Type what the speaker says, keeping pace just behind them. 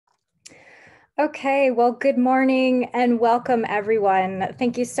Okay, well, good morning and welcome everyone.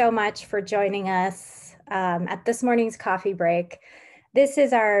 Thank you so much for joining us at this morning's coffee break. This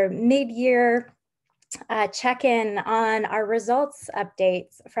is our mid-year check-in on our results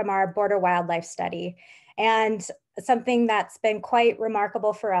updates from our border wildlife study. And something that's been quite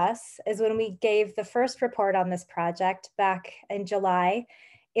remarkable for us is when we gave the first report on this project back in July,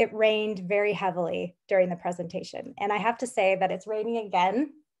 it rained very heavily during the presentation. And I have to say that it's raining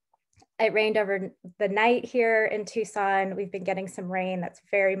again. It rained over the night here in Tucson. We've been getting some rain that's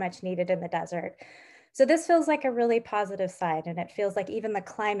very much needed in the desert. So this feels like a really positive sign, and it feels like even the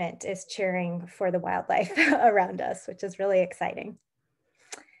climate is cheering for the wildlife around us, which is really exciting.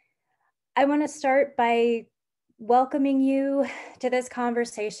 I want to start by welcoming you to this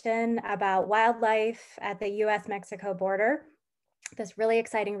conversation about wildlife at the US-Mexico border, this really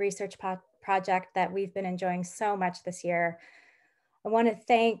exciting research project that we've been enjoying so much this year. I want to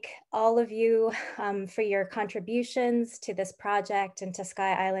thank all of you for your contributions to this project and to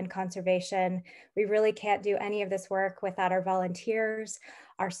Sky Island Conservation. We really can't do any of this work without our volunteers,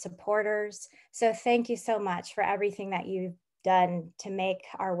 our supporters. So thank you so much for everything that you've done to make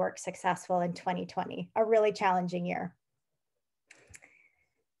our work successful in 2020, a really challenging year.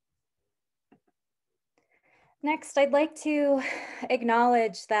 Next, I'd like to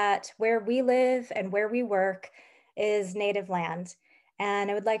acknowledge that where we live and where we work is native land.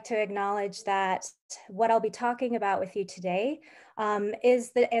 And I would like to acknowledge that what I'll be talking about with you today is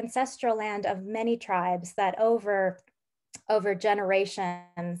the ancestral land of many tribes that over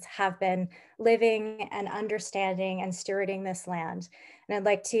generations have been living and understanding and stewarding this land. And I'd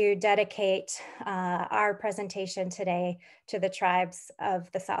like to dedicate our presentation today to the tribes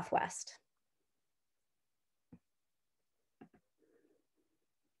of the Southwest.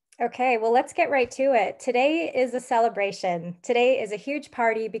 Okay, well, let's get right to it. Today is a celebration. Today is a huge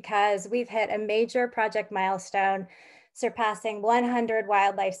party because we've hit a major project milestone, surpassing 100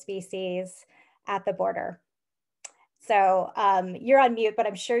 wildlife species at the border. So you're on mute, but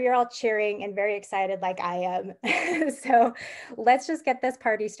I'm sure you're all cheering and very excited like I am. So let's just get this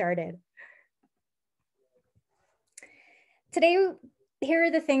party started. Today, here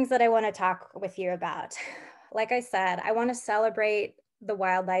are the things that I want to talk with you about. Like I said, I want to celebrate the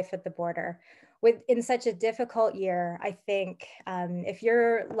wildlife at the border. In such a difficult year, I think if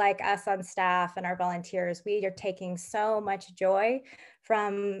you're like us on staff and our volunteers, we are taking so much joy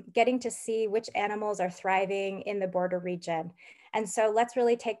from getting to see which animals are thriving in the border region. And so let's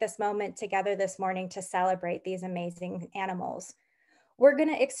really take this moment together this morning to celebrate these amazing animals. We're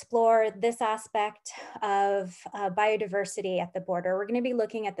going to explore this aspect of biodiversity at the border. We're going to be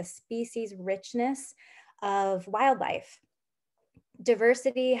looking at the species richness of wildlife.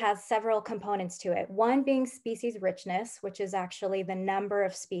 Diversity has several components to it. One being species richness, which is actually the number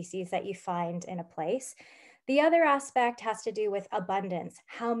of species that you find in a place. The other aspect has to do with abundance,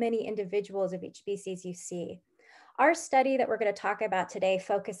 how many individuals of each species you see. Our study that we're going to talk about today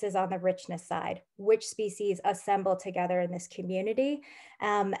focuses on the richness side, which species assemble together in this community.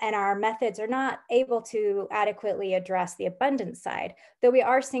 And our methods are not able to adequately address the abundance side, though we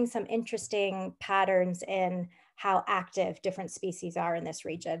are seeing some interesting patterns in how active different species are in this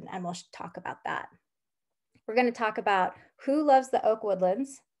region, and we'll talk about that. We're going to talk about who loves the oak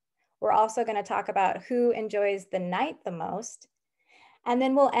woodlands. We're also going to talk about who enjoys the night the most, and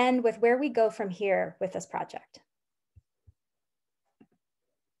then we'll end with where we go from here with this project.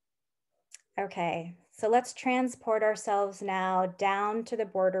 Okay, so let's transport ourselves now down to the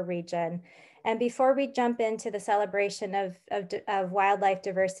border region. And before we jump into the celebration of wildlife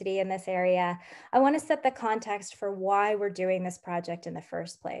diversity in this area, I want to set the context for why we're doing this project in the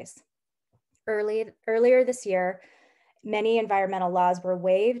first place. Earlier this year, many environmental laws were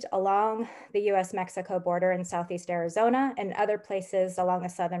waived along the US-Mexico border in Southeast Arizona and other places along the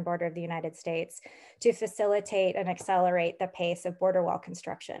southern border of the United States to facilitate and accelerate the pace of border wall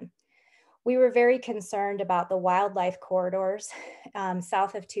construction. We were very concerned about the wildlife corridors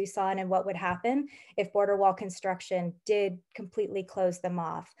south of Tucson and what would happen if border wall construction did completely close them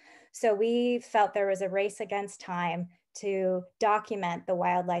off. So we felt there was a race against time to document the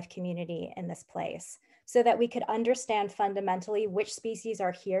wildlife community in this place so that we could understand fundamentally which species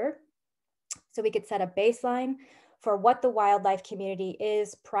are here, so we could set a baseline for what the wildlife community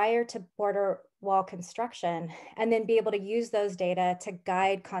is prior to border wall construction, and then be able to use those data to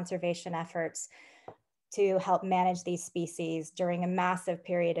guide conservation efforts to help manage these species during a massive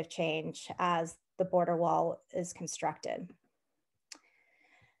period of change as the border wall is constructed.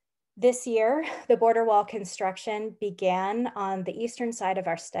 This year, the border wall construction began on the eastern side of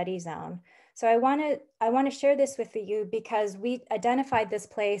our study zone. So I want to share this with you because we identified this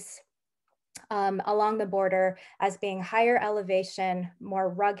place along the border as being higher elevation, more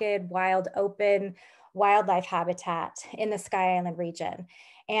rugged, wild, open wildlife habitat in the Sky Island region.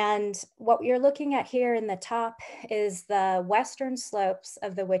 And what you're looking at here in the top is the western slopes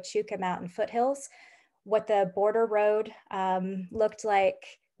of the Huachuca Mountain foothills, what the border road looked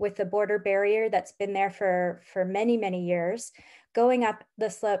like with the border barrier that's been there for many, many years, going up the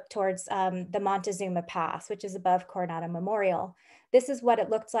slope towards the Montezuma Pass, which is above Coronado Memorial. This is what it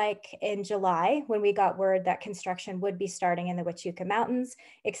looked like in July when we got word that construction would be starting in the Huachuca Mountains,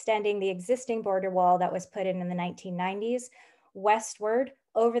 extending the existing border wall that was put in the 1990s westward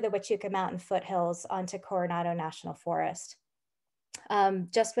over the Huachuca Mountain foothills onto Coronado National Forest.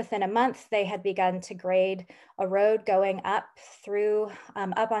 Just within a month, they had begun to grade a road going up through,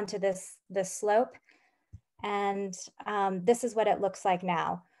 up onto this slope. And this is what it looks like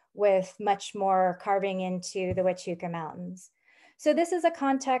now, with much more carving into the Huachuca Mountains. So this is a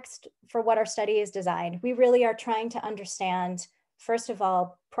context for what our study is designed. We really are trying to understand, first of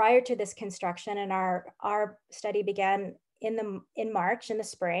all, prior to this construction, and our study began in March, in the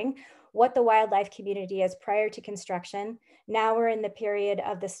spring, what the wildlife community is prior to construction. Now we're in the period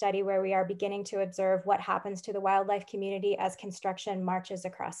of the study where we are beginning to observe what happens to the wildlife community as construction marches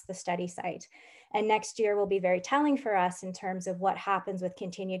across the study site. And next year will be very telling for us in terms of what happens with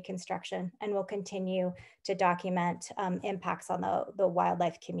continued construction, and we'll continue to document impacts on the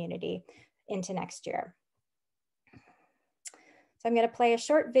wildlife community into next year. So I'm going to play a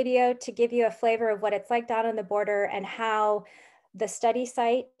short video to give you a flavor of what it's like down on the border and how the study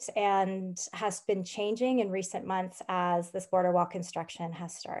site has been changing in recent months as this border wall construction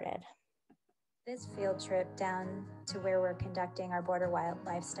has started. This field trip down to where we're conducting our border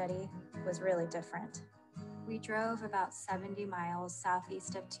wildlife study was really different. We drove about 70 miles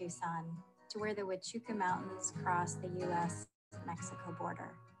southeast of Tucson to where the Huachuca Mountains cross the US-Mexico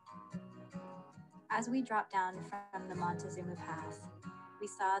border. As we dropped down from the Montezuma Pass, we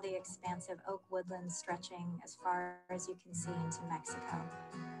saw the expansive oak woodlands stretching as far as you can see into Mexico.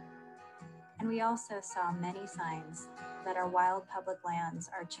 And we also saw many signs that our wild public lands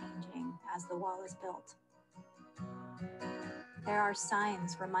are changing as the wall is built. There are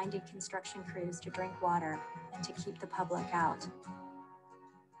signs reminding construction crews to drink water and to keep the public out.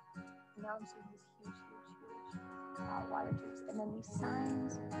 Now I'm seeing these huge water tubes, and then these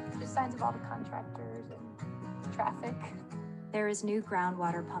signs, just signs of all the contractors and traffic. There is new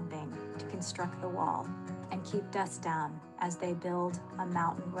groundwater pumping to construct the wall and keep dust down as they build a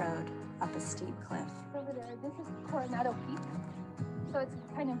mountain road up a steep cliff. Over there, this is Coronado Peak, so it's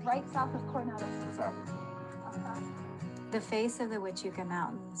kind of right south of Coronado Peak. The face of the Huachuca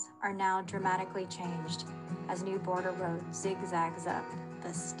Mountains are now dramatically changed as new border road zigzags up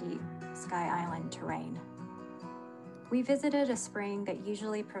the steep Sky Island terrain. We visited a spring that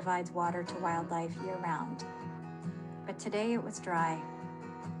usually provides water to wildlife year-round, but today it was dry.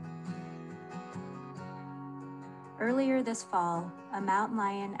 Earlier this fall, a mountain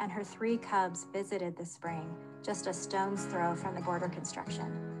lion and her 3 cubs visited the spring, just a stone's throw from the border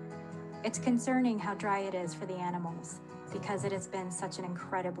construction. It's concerning how dry it is for the animals because it has been such an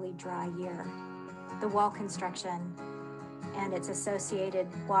incredibly dry year. The wall construction and its associated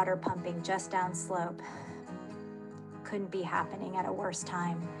water pumping just downslope couldn't be happening at a worse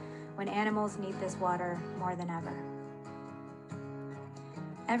time when animals need this water more than ever.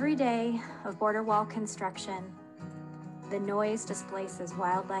 Every day of border wall construction, the noise displaces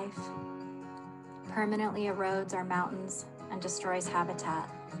wildlife, permanently erodes our mountains, and destroys habitat,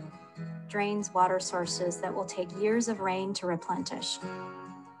 drains water sources that will take years of rain to replenish,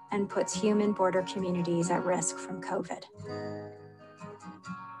 and puts human border communities at risk from COVID.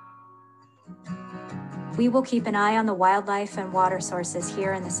 We will keep an eye on the wildlife and water sources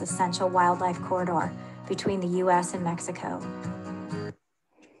here in this essential wildlife corridor between the US and Mexico.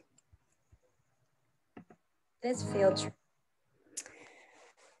 This field trip.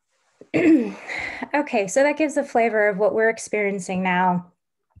 Okay, so that gives a flavor of what we're experiencing now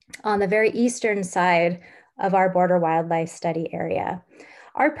on the very eastern side of our border wildlife study area.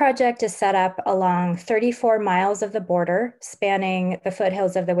 Our project is set up along 34 miles of the border, spanning the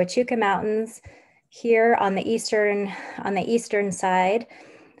foothills of the Huachuca Mountains here on the eastern side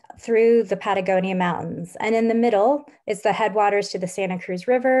through the Patagonia Mountains. And in the middle is the headwaters to the Santa Cruz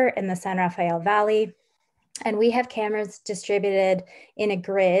River in the San Rafael Valley. And we have cameras distributed in a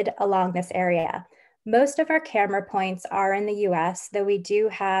grid along this area. Most of our camera points are in the US, though we do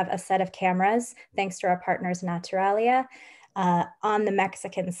have a set of cameras, thanks to our partners Naturalia, on the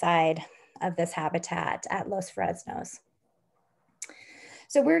Mexican side of this habitat at Los Fresnos.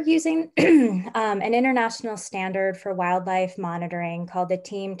 So we're using an international standard for wildlife monitoring called the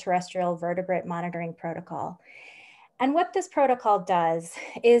Team Terrestrial Vertebrate Monitoring Protocol. And what this protocol does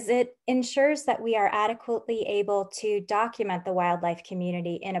is it ensures that we are adequately able to document the wildlife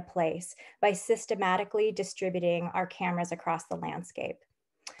community in a place by systematically distributing our cameras across the landscape.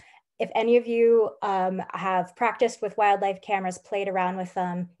 If any of you have practiced with wildlife cameras, played around with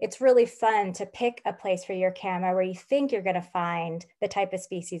them, it's really fun to pick a place for your camera where you think you're going to find the type of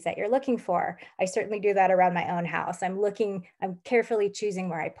species that you're looking for. I certainly do that around my own house. I'm carefully choosing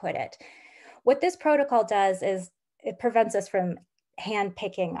where I put it. What this protocol does is it prevents us from hand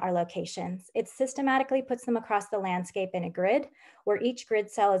picking our locations. It systematically puts them across the landscape in a grid where each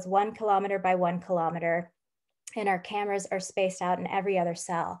grid cell is 1 kilometer by 1 kilometer, and our cameras are spaced out in every other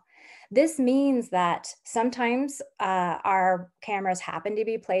cell. This means that sometimes our cameras happen to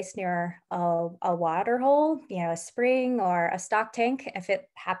be placed near a water hole, a spring or a stock tank, if it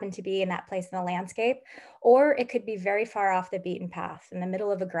happened to be in that place in the landscape, or it could be very far off the beaten path in the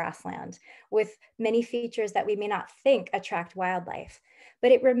middle of a grassland with many features that we may not think attract wildlife.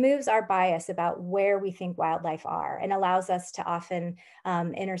 But it removes our bias about where we think wildlife are and allows us to often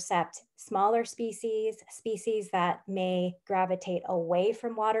intercept smaller species that may gravitate away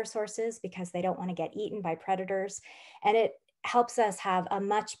from water sources because they don't want to get eaten by predators. And it helps us have a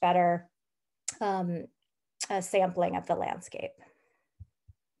much better sampling of the landscape.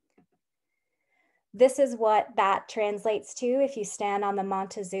 This is what that translates to if you stand on the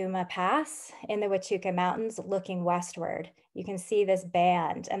Montezuma Pass in the Huachuca Mountains looking westward. You can see this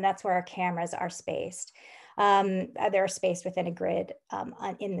band, and that's where our cameras are spaced. They're spaced within a grid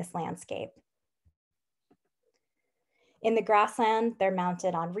in this landscape. In the grassland, they're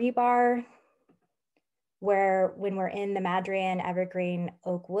mounted on rebar, where when we're in the Madrian evergreen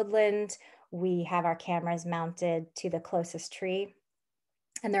oak woodland, we have our cameras mounted to the closest tree,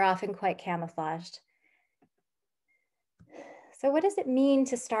 and they're often quite camouflaged. So what does it mean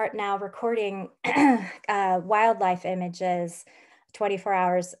to start now recording wildlife images 24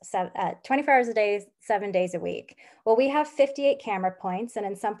 hours a day, 7 days a week? Well, we have 58 camera points, and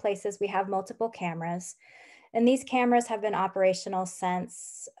in some places we have multiple cameras. And these cameras have been operational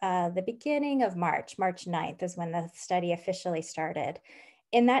since the beginning of March 9th is when the study officially started.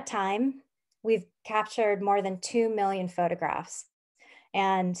 In that time, we've captured more than 2 million photographs.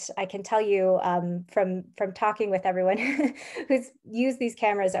 And I can tell you from talking with everyone who's used these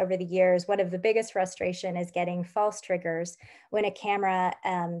cameras over the years, one of the biggest frustration is getting false triggers when a camera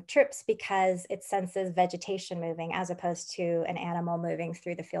trips because it senses vegetation moving as opposed to an animal moving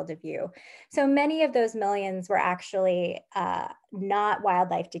through the field of view. So many of those millions were actually not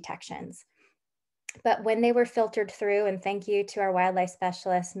wildlife detections. But when they were filtered through, and thank you to our wildlife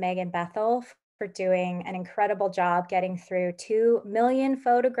specialist, Megan Bethel, for doing an incredible job getting through 2 million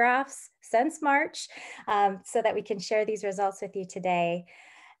photographs since March so that we can share these results with you today.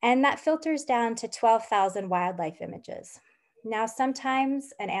 And that filters down to 12,000 wildlife images. Now,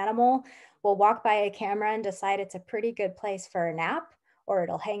 sometimes an animal will walk by a camera and decide it's a pretty good place for a nap, or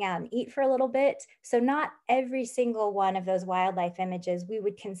it'll hang out and eat for a little bit. So not every single one of those wildlife images we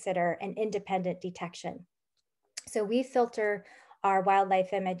would consider an independent detection. So we filter our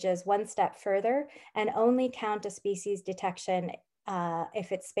wildlife images one step further and only count a species detection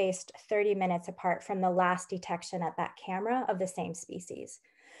if it's spaced 30 minutes apart from the last detection at that camera of the same species.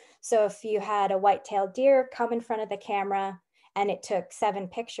 So if you had a white-tailed deer come in front of the camera and it took 7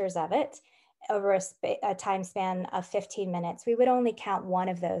 pictures of it over a time span of 15 minutes, we would only count one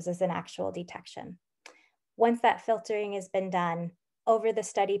of those as an actual detection. Once that filtering has been done, over the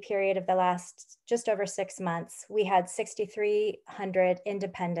study period of the last just over 6 months, we had 6,300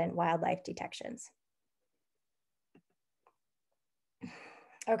 independent wildlife detections.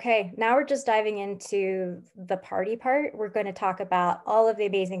 Okay, now we're just diving into the party part. We're going to talk about all of the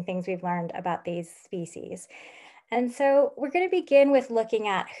amazing things we've learned about these species. And so we're going to begin with looking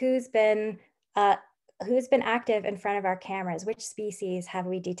at who's been active in front of our cameras. Which species have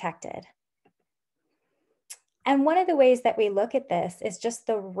we detected? And one of the ways that we look at this is just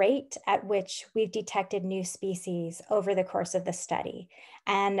the rate at which we've detected new species over the course of the study.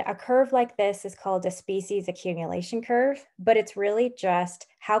 And a curve like this is called a species accumulation curve, but it's really just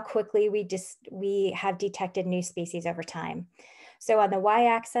how quickly we have detected new species over time. So on the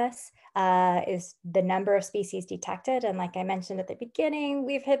y-axis is the number of species detected. And like I mentioned at the beginning,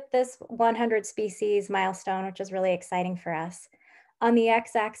 we've hit this 100 species milestone, which is really exciting for us. On the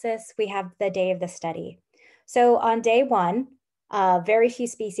x-axis, we have the day of the study. So on day 1, very few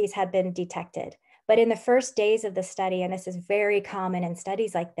species had been detected. But in the first days of the study, and this is very common in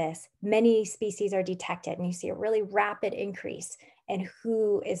studies like this, many species are detected, and you see a really rapid increase and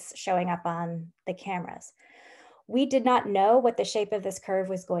who is showing up on the cameras. We did not know what the shape of this curve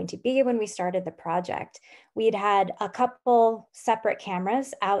was going to be when we started the project. We'd had a couple separate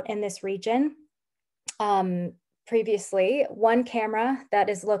cameras out in this region previously. One camera that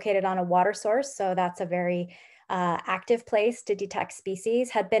is located on a water source, so that's a very active place to detect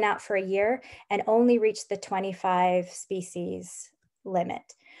species, had been out for a year and only reached the 25 species limit.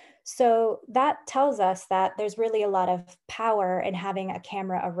 So that tells us that there's really a lot of power in having a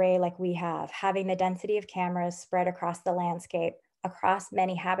camera array like we have. Having the density of cameras spread across the landscape, across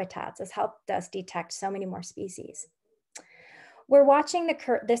many habitats, has helped us detect so many more species. We're watching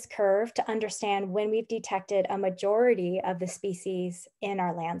this curve to understand when we've detected a majority of the species in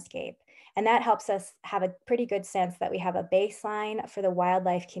our landscape. And that helps us have a pretty good sense that we have a baseline for the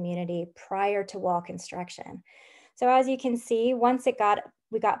wildlife community prior to wall construction. So as you can see, once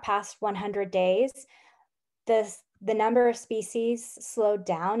we got past 100 days, the number of species slowed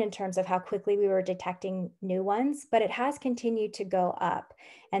down in terms of how quickly we were detecting new ones, but it has continued to go up.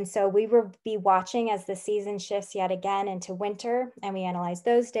 And so we will be watching as the season shifts yet again into winter, and we analyze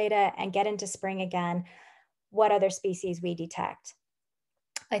those data and get into spring again, what other species we detect.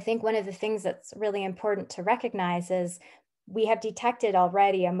 I think one of the things that's really important to recognize is we have detected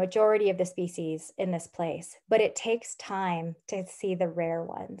already a majority of the species in this place, but it takes time to see the rare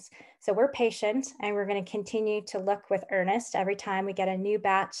ones. So we're patient, and we're going to continue to look with earnest every time we get a new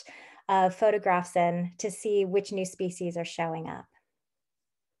batch of photographs in to see which new species are showing up.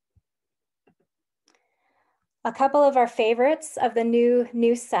 A couple of our favorites of the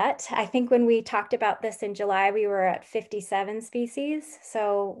new set. I think when we talked about this in July, we were at 57 species.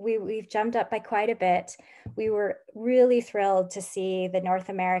 So we've jumped up by quite a bit. We were really thrilled to see the North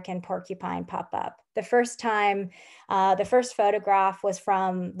American porcupine pop up. The first time, the first photograph was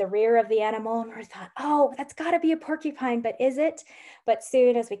from the rear of the animal, and we thought, oh, that's gotta be a porcupine, but is it? But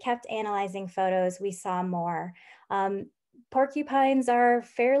soon as we kept analyzing photos, we saw more. Porcupines are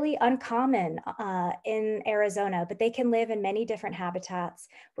fairly uncommon in Arizona, but they can live in many different habitats.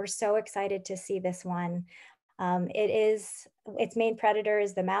 We're so excited to see this one. Its main predator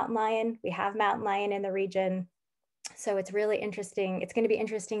is the mountain lion. We have mountain lion in the region. So it's really interesting. It's going to be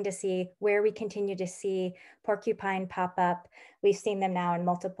interesting to see where we continue to see porcupine pop up. We've seen them now in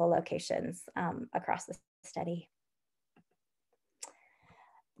multiple locations across the study.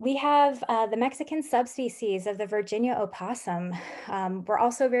 We have the Mexican subspecies of the Virginia opossum. We're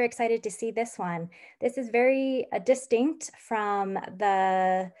also very excited to see this one. This is very distinct from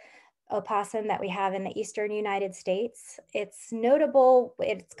the opossum that we have in the eastern United States. It's notable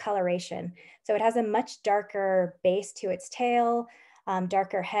in its coloration. So it has a much darker base to its tail,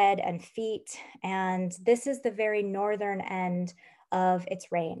 darker head and feet, and this is the very northern end of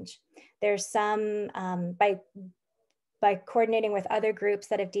its range. There's some, by coordinating with other groups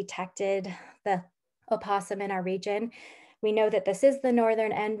that have detected the opossum in our region, we know that this is the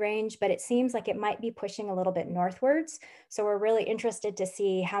northern end range, but it seems like it might be pushing a little bit northwards. So we're really interested to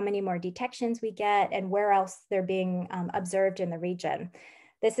see how many more detections we get and where else they're being observed in the region.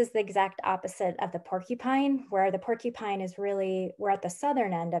 This is the exact opposite of the porcupine, where the porcupine is really, we're at the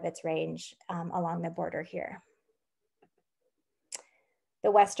southern end of its range along the border here. The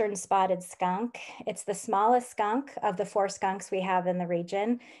western spotted skunk. It's the smallest skunk of the 4 skunks we have in the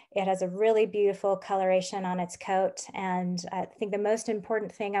region. It has a really beautiful coloration on its coat. And I think the most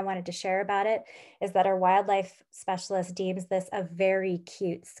important thing I wanted to share about it is that our wildlife specialist deems this a very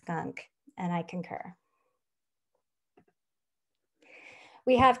cute skunk, and I concur.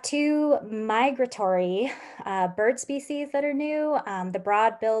 We have 2 migratory bird species that are new. The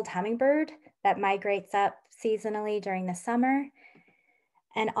broad-billed hummingbird that migrates up seasonally during the summer,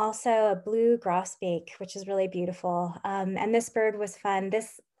 and also a blue grosbeak, which is really beautiful. And this bird was fun.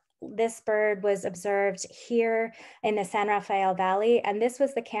 This bird was observed here in the San Rafael Valley, and this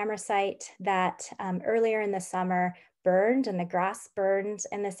was the camera site that earlier in the summer burned, and the grass burned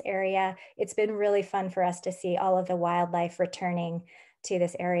in this area. It's been really fun for us to see all of the wildlife returning to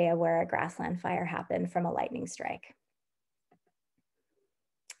this area where a grassland fire happened from a lightning strike.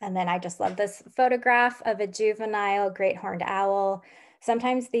 And then I just love this photograph of a juvenile great horned owl.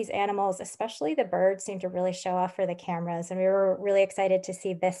 Sometimes these animals, especially the birds, seem to really show off for the cameras, and we were really excited to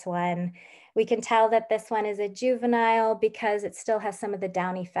see this one. We can tell that this one is a juvenile because it still has some of the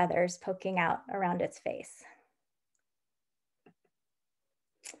downy feathers poking out around its face.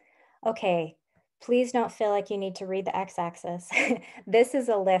 Okay, please don't feel like you need to read the x-axis. This is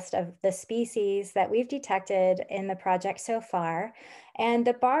a list of the species that we've detected in the project so far. And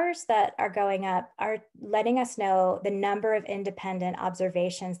the bars that are going up are letting us know the number of independent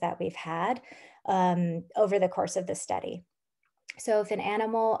observations that we've had over the course of the study. So if an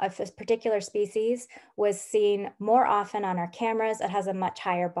animal of a particular species was seen more often on our cameras, it has a much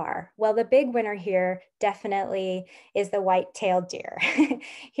higher bar. Well, the big winner here definitely is the white-tailed deer.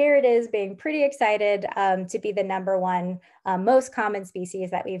 Here it is being pretty excited to be the number one most common species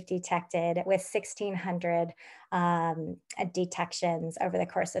that we've detected with 1,600 detections over the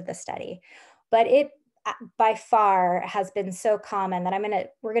course of the study. But it by far has been so common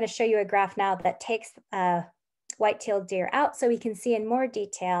that we're gonna show you a graph now that takes white-tailed deer out so we can see in more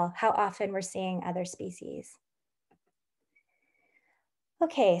detail how often we're seeing other species.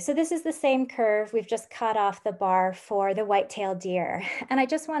 Okay, so this is the same curve. We've just cut off the bar for the white-tailed deer. And I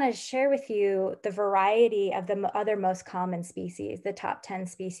just want to share with you the variety of the other most common species, the top 10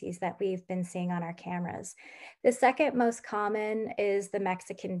 species that we've been seeing on our cameras. The second most common is the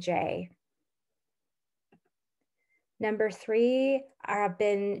Mexican jay. Number 3 have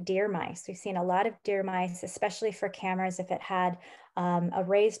been deer mice. We've seen a lot of deer mice, especially for cameras if it had a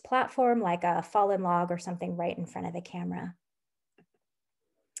raised platform like a fallen log or something right in front of the camera.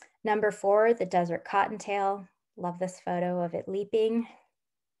 Number 4, the desert cottontail. Love this photo of it leaping.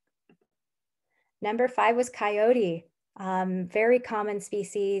 Number 5 was coyote. Very common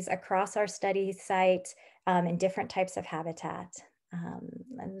species across our study site in different types of habitat.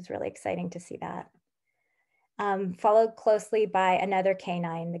 It was really exciting to see that. Followed closely by another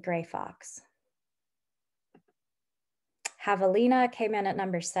canine, the gray fox. Javelina came in at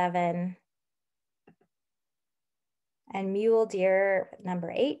number 7. And mule deer,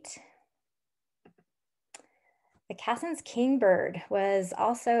 number 8. The Cassin's kingbird was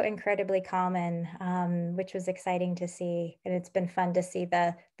also incredibly common, which was exciting to see. And it's been fun to see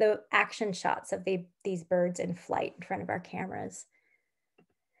the action shots of these birds in flight in front of our cameras.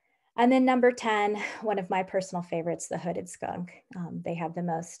 And then number 10, one of my personal favorites, the hooded skunk. They have the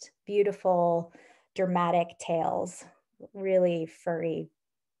most beautiful, dramatic tails, really furry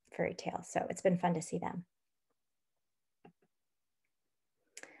tails. So it's been fun to see them.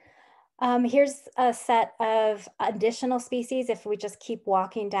 Here's a set of additional species if we just keep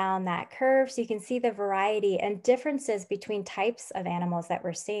walking down that curve, so you can see the variety and differences between types of animals that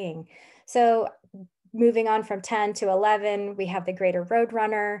we're seeing. So moving on from 10 to 11, we have the greater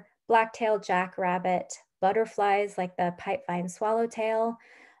roadrunner, black-tailed jackrabbit, butterflies like the pipevine swallowtail,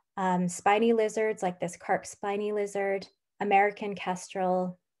 spiny lizards like this carp spiny lizard, American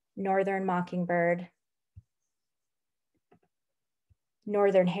kestrel, northern mockingbird,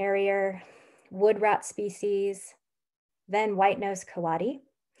 northern harrier, wood rat species, then white-nosed coati.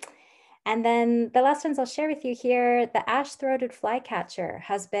 And then the last ones I'll share with you here, the ash-throated flycatcher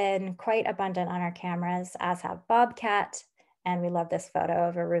has been quite abundant on our cameras, as have bobcat, and we love this photo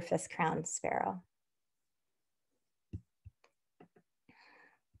of a rufous-crowned sparrow.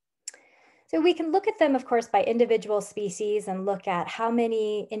 So we can look at them, of course, by individual species and look at how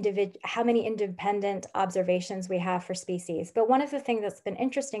many independent observations we have for species. But one of the things that's been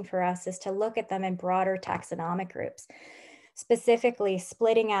interesting for us is to look at them in broader taxonomic groups, specifically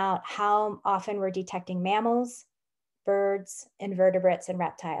splitting out how often we're detecting mammals, birds, invertebrates, and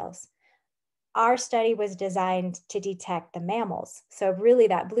reptiles. Our study was designed to detect the mammals. So really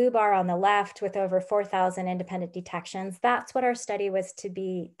that blue bar on the left with over 4,000 independent detections, that's what our study was to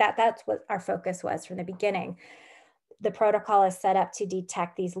be, that's what our focus was from the beginning. The protocol is set up to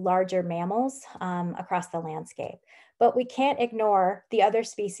detect these larger mammals across the landscape. But we can't ignore the other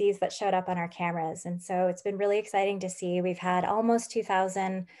species that showed up on our cameras. And so it's been really exciting to see. We've had almost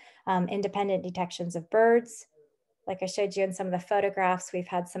 2,000 independent detections of birds. Like I showed you in some of the photographs, we've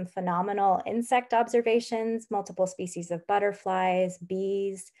had some phenomenal insect observations, multiple species of butterflies,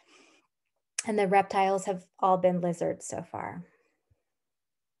 bees, and the reptiles have all been lizards so far.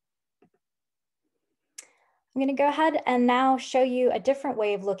 I'm going to go ahead and now show you a different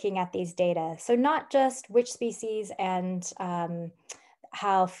way of looking at these data. So not just which species and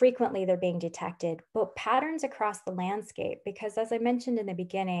how frequently they're being detected, but patterns across the landscape. Because as I mentioned in the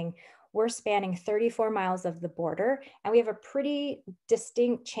beginning, we're spanning 34 miles of the border, and we have a pretty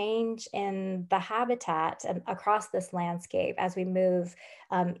distinct change in the habitat across this landscape as we move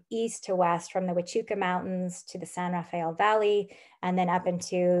east to west from the Huachuca Mountains to the San Rafael Valley, and then up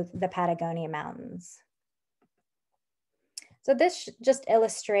into the Patagonia Mountains. So this just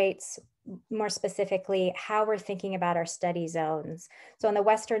illustrates more specifically how we're thinking about our study zones. So on the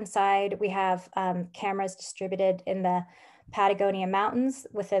western side, we have cameras distributed in the Patagonia Mountains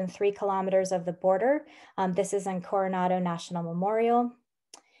within 3 kilometers of the border. This is in Coronado National Memorial.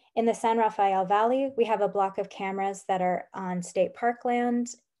 In the San Rafael Valley, we have a block of cameras that are on state parkland,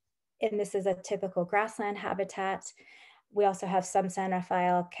 and this is a typical grassland habitat. we also have some San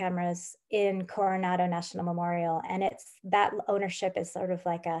Rafael cameras in Coronado National Memorial, and it's that ownership is sort of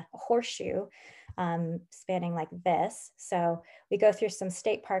like a horseshoe spanning like this. So we go through some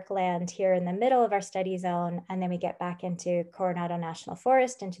state park land here in the middle of our study zone, and then we get back into Coronado National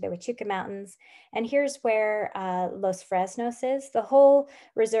Forest, into the Huachuca Mountains. And here's where Los Fresnos is. The whole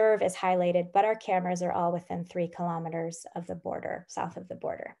reserve is highlighted, but our cameras are all within 3 kilometers of the border, south of the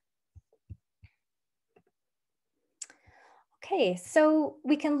border. Okay, so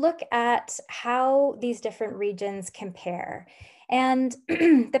we can look at how these different regions compare. And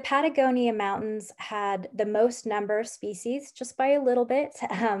the Patagonia Mountains had the most number of species, just by a little bit.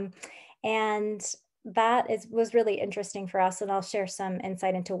 And that was really interesting for us, and I'll share some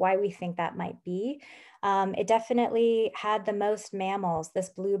insight into why we think that might be. It definitely had the most mammals, this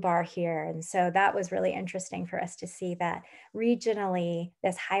blue bar here. And so that was really interesting for us to see that regionally,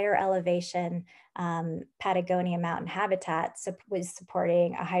 this higher elevation Patagonia mountain habitat was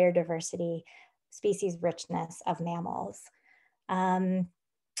supporting a higher diversity, species richness of mammals.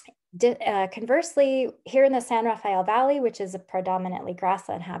 Conversely, here in the San Rafael Valley, which is a predominantly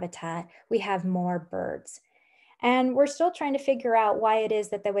grassland habitat, we have more birds. And we're still trying to figure out why it is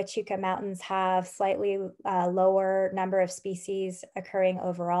that the Huachuca Mountains have slightly lower number of species occurring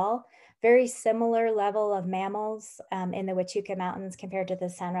overall. Very similar level of mammals in the Huachuca Mountains compared to the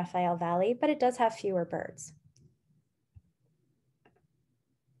San Rafael Valley, but it does have fewer birds.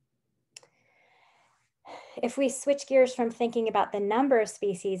 If we switch gears from thinking about the number of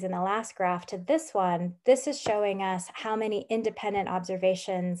species in the last graph to this one, this is showing us how many independent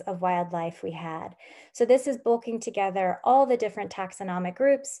observations of wildlife we had. So this is bulking together all the different taxonomic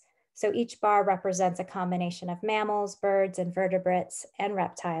groups. So each bar represents a combination of mammals, birds, invertebrates, and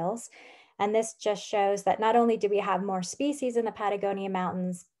reptiles. And this just shows that not only do we have more species in the Patagonia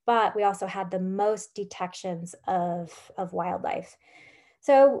Mountains, but we also had the most detections of wildlife.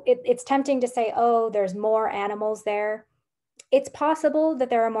 So it's tempting to say, oh, there's more animals there. It's possible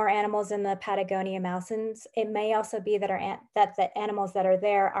that there are more animals in the Patagonia Mountains. It may also be that, that the animals that are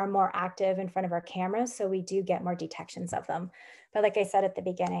there are more active in front of our cameras, so we do get more detections of them. But like I said at the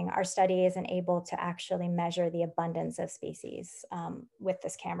beginning, our study isn't able to actually measure the abundance of species with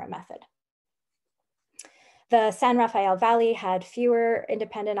this camera method. The San Rafael Valley had fewer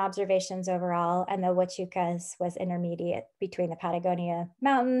independent observations overall, and the Huachucas was intermediate between the Patagonia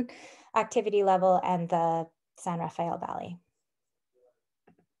Mountain activity level and the San Rafael Valley.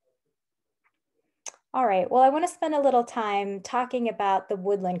 All right, well, I want to spend a little time talking about the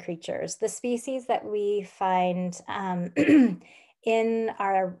woodland creatures, the species that we find in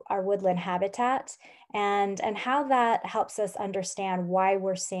our woodland habitat, and how that helps us understand why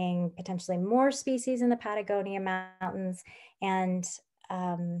we're seeing potentially more species in the Patagonia Mountains, and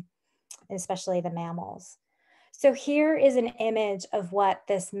especially the mammals. So here is an image of what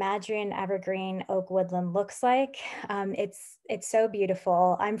this Madrian evergreen oak woodland looks like. It's so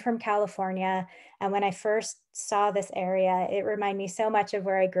beautiful. I'm from California, and when I first saw this area, it reminded me so much of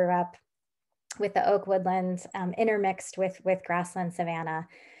where I grew up, with the oak woodlands intermixed with grassland savanna.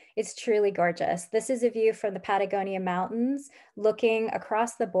 It's truly gorgeous. This is a view from the Patagonia Mountains looking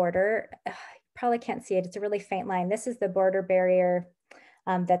across the border. You probably can't see it. It's a really faint line. This is the border barrier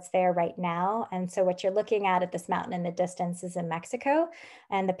that's there right now. And so what you're looking at this mountain in the distance is in Mexico,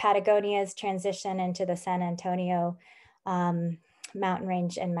 and the Patagonia's transition into the San Antonio mountain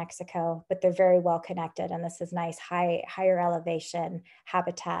range in Mexico, but they're very well connected. And this is nice higher elevation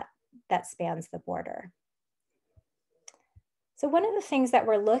habitat that spans the border. So one of the things that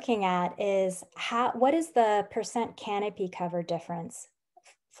we're looking at is what is the percent canopy cover difference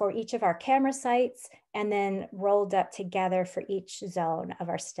for each of our camera sites, and then rolled up together for each zone of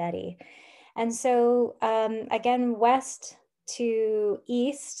our study. And so again, west to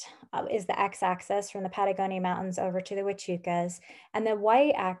east is the x-axis from the Patagonia Mountains over to the Huachucas, and the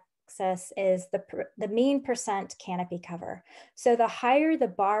y-axis is the mean percent canopy cover. So the higher the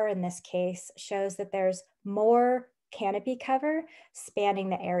bar in this case shows that there's more canopy cover spanning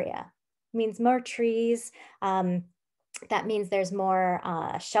the area. It means more trees. That means there's more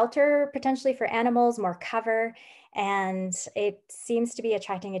shelter potentially for animals, more cover, and it seems to be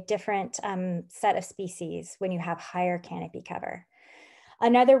attracting a different set of species when you have higher canopy cover.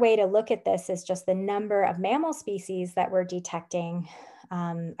 Another way to look at this is just the number of mammal species that we're detecting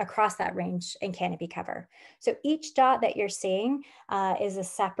across that range in canopy cover. So each dot that you're seeing is a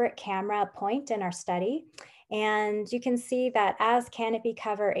separate camera point in our study. And you can see that as canopy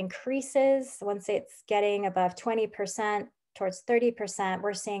cover increases, once it's getting above 20% towards 30%,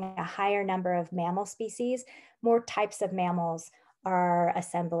 we're seeing a higher number of mammal species. More types of mammals are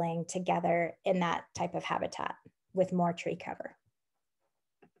assembling together in that type of habitat. with more tree cover.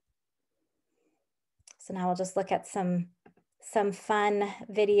 So now we'll just look at some fun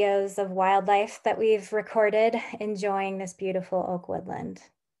videos of wildlife that we've recorded enjoying this beautiful oak woodland.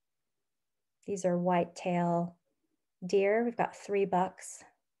 These are whitetail deer. We've got 3 bucks.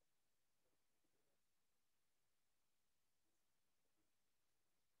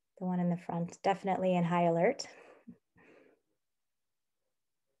 The one in the front, definitely in high alert.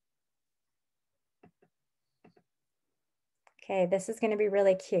 Okay, this is going to be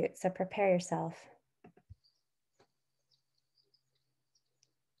really cute, so prepare yourself.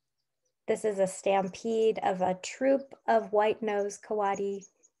 This is a stampede of a troop of white-nosed coati.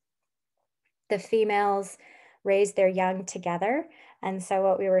 The females raised their young together. And so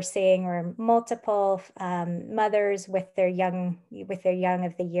what we were seeing were multiple mothers with their young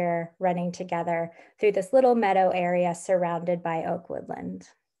of the year running together through this little meadow area surrounded by oak woodland.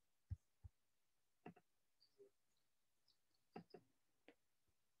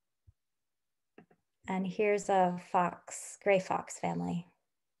 And here's a gray fox family.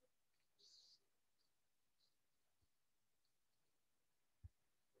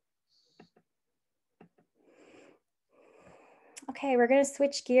 Okay, we're going to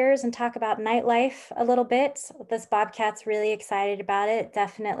switch gears and talk about nightlife a little bit. This bobcat's really excited about it.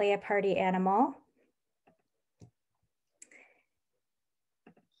 Definitely a party animal.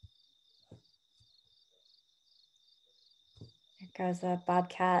 There goes a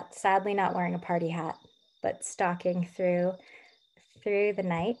bobcat, sadly not wearing a party hat, but stalking through the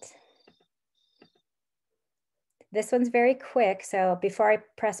night. This one's very quick, so before I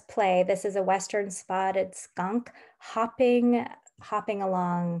press play, this is a western spotted skunk hopping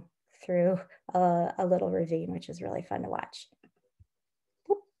along through a little ravine, which is really fun to watch.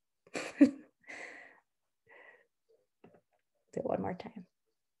 Do it one more time.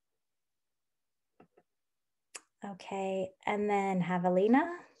 Okay, and then javelina,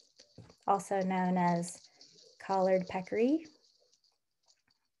 also known as collared peccary.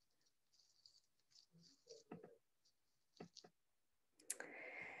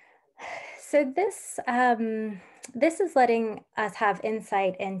 So this is letting us have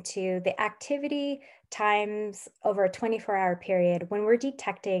insight into the activity times over a 24-hour period when we're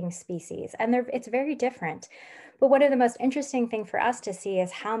detecting species, and it's very different. But one of the most interesting thing for us to see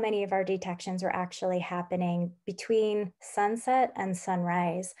is how many of our detections are actually happening between sunset and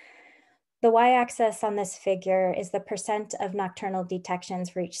sunrise. The y-axis on this figure is the percent of nocturnal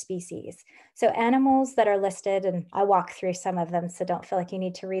detections for each species. So animals that are listed, and I'll walk through some of them, so don't feel like you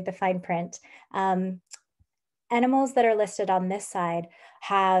need to read the fine print. Animals that are listed on this side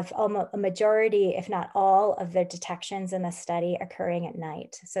have a majority, if not all, of their detections in the study occurring at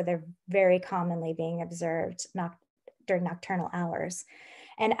night. So they're very commonly being observed during nocturnal hours.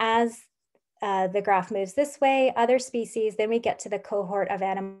 And as the graph moves this way, other species, then we get to the cohort of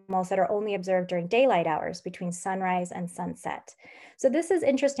animals that are only observed during daylight hours between sunrise and sunset. So this is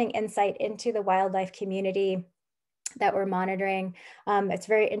interesting insight into the wildlife community that we're monitoring. It's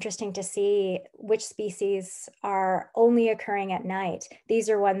very interesting to see which species are only occurring at night. These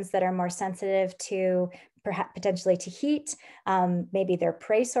are ones that are more sensitive to perhaps potentially to heat. Maybe their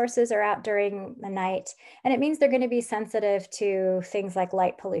prey sources are out during the night. And it means they're going to be sensitive to things like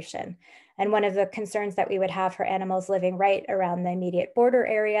light pollution. And one of the concerns that we would have for animals living right around the immediate border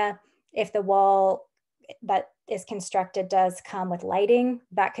area, if the wall that is constructed does come with lighting,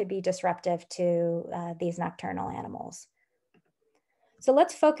 that could be disruptive to these nocturnal animals. So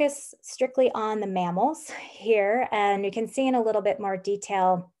let's focus strictly on the mammals here, and you can see in a little bit more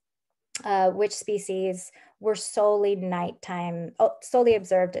detail which species were solely solely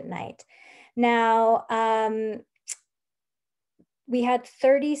observed at night. Now, we had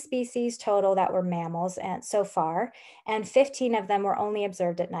 30 species total that were mammals so far, and 15 of them were only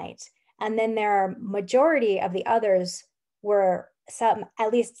observed at night. And then there are majority of the others were some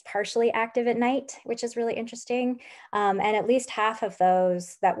at least partially active at night, which is really interesting. And at least half of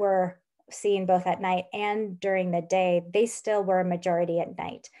those that were seen both at night and during the day, they still were a majority at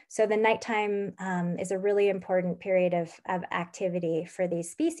night. So the nighttime is a really important period of activity for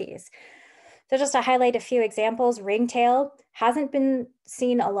these species. So just to highlight a few examples, ringtail hasn't been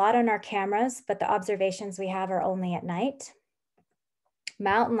seen a lot on our cameras, but the observations we have are only at night.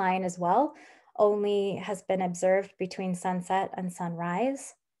 Mountain lion as well, only has been observed between sunset and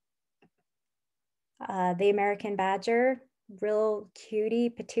sunrise. The American badger, real cutie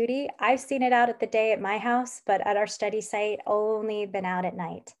patootie. I've seen it out at the day at my house, but at our study site, only been out at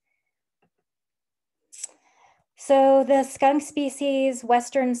night. So the skunk species,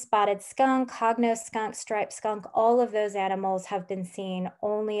 western spotted skunk, hognose skunk, striped skunk, all of those animals have been seen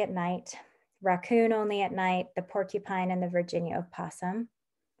only at night. raccoon only at night, the porcupine, and the Virginia opossum.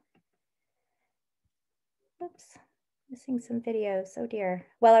 Oops, missing some videos. Oh dear.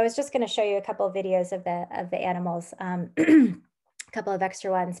 Well, I was just going to show you a couple of videos of the animals. A couple of extra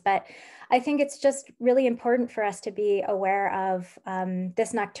ones, but I think it's just really important for us to be aware of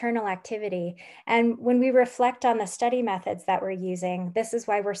this nocturnal activity. And when we reflect on the study methods that we're using, this is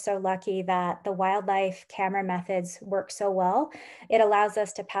why we're so lucky that the wildlife camera methods work so well. It allows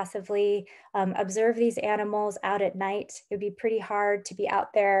us to passively observe these animals out at night. It would be pretty hard to be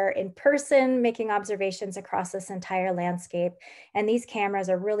out there in person making observations across this entire landscape. And these cameras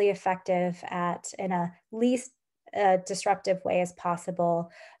are really effective at, in a least disruptive way as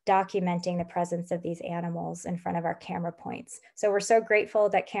possible, documenting the presence of these animals in front of our camera points. So we're so grateful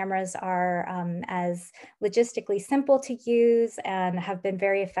that cameras are as logistically simple to use and have been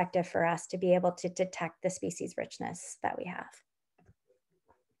very effective for us to be able to detect the species richness that we have.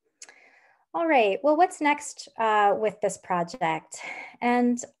 All right, well, what's next with this project?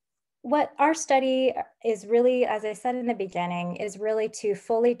 And what our study is really, as I said in the beginning, is really to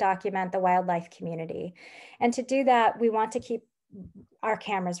fully document the wildlife community. And to do that, we want to keep our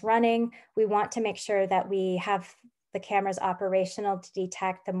cameras running. We want to make sure that we have the cameras operational to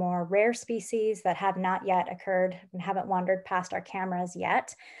detect the more rare species that have not yet occurred and haven't wandered past our cameras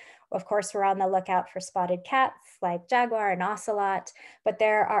yet. Of course, we're on the lookout for spotted cats like jaguar and ocelot, but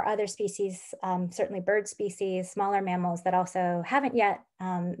there are other species, certainly bird species, smaller mammals that also haven't yet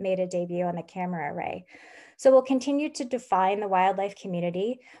made a debut on the camera array. So we'll continue to define the wildlife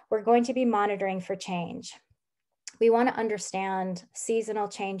community. We're going to be monitoring for change. We want to understand seasonal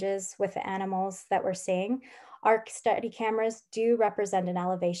changes with the animals that we're seeing. Our study cameras do represent an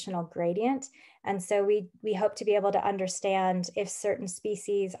elevational gradient. And so we hope to be able to understand if certain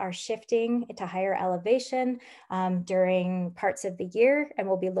species are shifting to higher elevation during parts of the year. And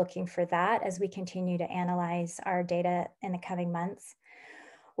we'll be looking for that as we continue to analyze our data in the coming months.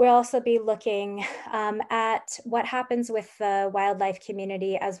 We'll also be looking at what happens with the wildlife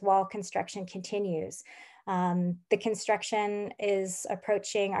community as wall construction continues. The construction is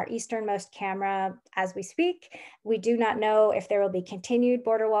approaching our easternmost camera as we speak. We do not know if there will be continued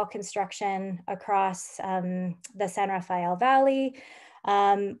border wall construction across the San Rafael Valley.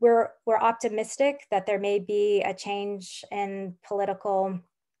 We're optimistic that there may be a change in political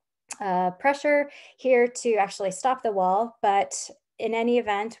pressure here to actually stop the wall, but in any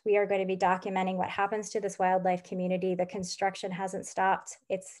event, we are going to be documenting what happens to this wildlife community. The construction hasn't stopped.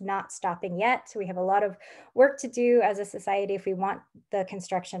 It's not stopping yet. So we have a lot of work to do as a society if we want the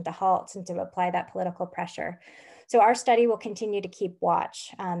construction to halt and to apply that political pressure. So our study will continue to keep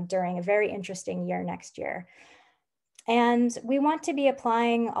watch during a very interesting year next year. And we want to be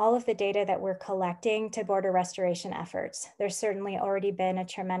applying all of the data that we're collecting to border restoration efforts. There's certainly already been a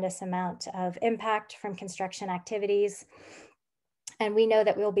tremendous amount of impact from construction activities. And we know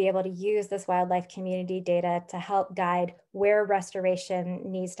that we'll be able to use this wildlife community data to help guide where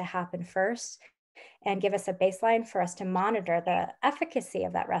restoration needs to happen first and give us a baseline for us to monitor the efficacy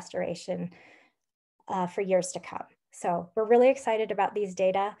of that restoration for years to come. So we're really excited about these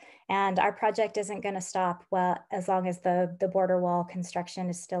data, and our project isn't going to stop as long as the border wall construction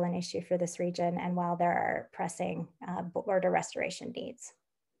is still an issue for this region and while there are pressing border restoration needs.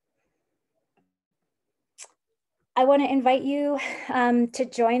 I want to invite you to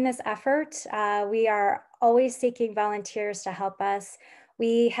join this effort. We are always seeking volunteers to help us.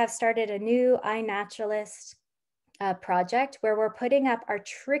 We have started a new iNaturalist project where we're putting up our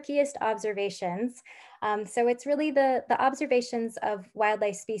trickiest observations. So it's really the observations of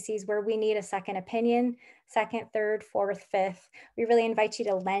wildlife species where we need a second opinion, second, third, fourth, fifth. We really invite you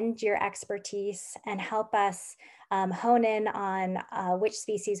to lend your expertise and help us hone in on which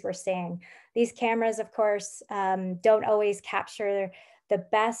species we're seeing. These cameras, of course, don't always capture the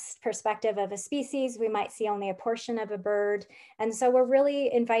best perspective of a species. We might see only a portion of a bird. And so we're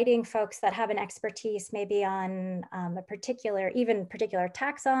really inviting folks that have an expertise maybe on a particular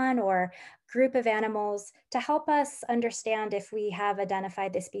taxon or group of animals to help us understand if we have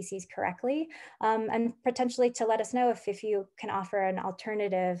identified the species correctly, and potentially to let us know if you can offer an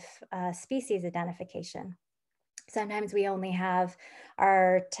alternative species identification. Sometimes we only have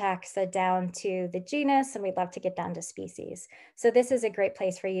our taxa down to the genus and we'd love to get down to species. So this is a great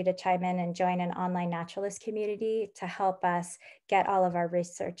place for you to chime in and join an online naturalist community to help us get all of our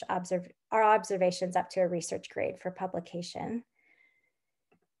observations up to a research grade for publication.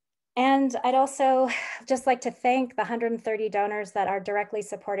 And I'd also just like to thank the 130 donors that are directly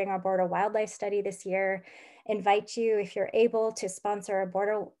supporting our border wildlife study this year. Invite you, if you're able, to sponsor a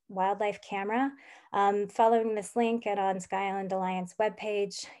border wildlife camera. Following this link and on Sky Island Alliance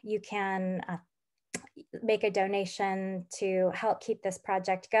webpage, you can make a donation to help keep this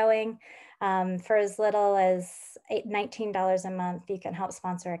project going. For as little as $19 a month, you can help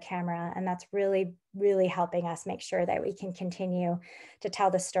sponsor a camera. And that's really, really helping us make sure that we can continue to tell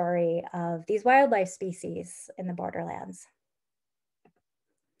the story of these wildlife species in the borderlands.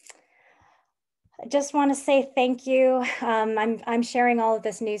 I just want to say thank you. I'm sharing all of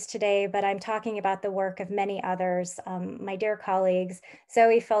this news today, but I'm talking about the work of many others, my dear colleagues,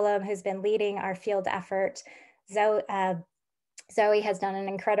 Zoe Fulham, who's been leading our field effort. Zoe has done an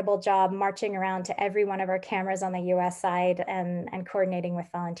incredible job marching around to every one of our cameras on the US side and coordinating with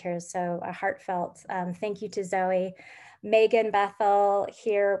volunteers. So a heartfelt thank you to Zoe. Megan Bethel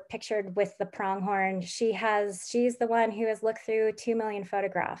here pictured with the pronghorn. She's the one who has looked through 2 million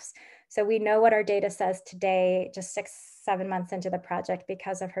photographs. So we know what our data says today, just 6-7 months into the project,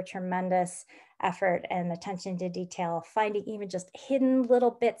 because of her tremendous effort and attention to detail, finding even just hidden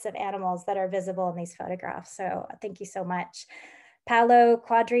little bits of animals that are visible in these photographs. So thank you so much. Paolo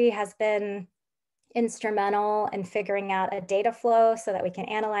Quadri has been instrumental in figuring out a data flow so that we can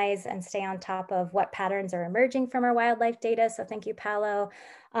analyze and stay on top of what patterns are emerging from our wildlife data. So thank you, Paolo.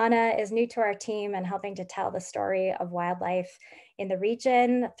 Anna is new to our team and helping to tell the story of wildlife in the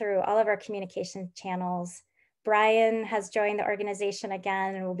region through all of our communication channels. Brian has joined the organization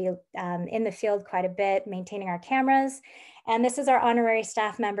again and will be in the field quite a bit, maintaining our cameras. And this is our honorary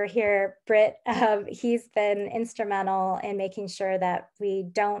staff member here, Britt. He's been instrumental in making sure that we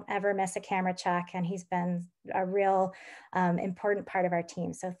don't ever miss a camera check, and he's been a real important part of our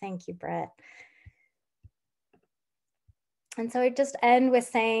team. So thank you, Britt. And so I just end with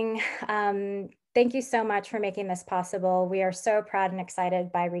saying, thank you so much for making this possible. We are so proud and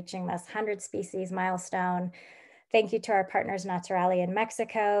excited by reaching this 100 species milestone. Thank you to our partners Naturali in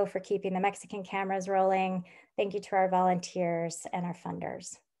Mexico for keeping the Mexican cameras rolling. Thank you to our volunteers and our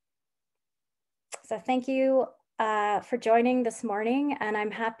funders. So thank you for joining this morning, and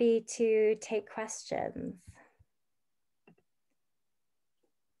I'm happy to take questions.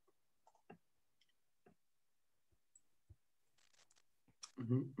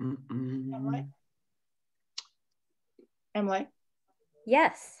 Emily?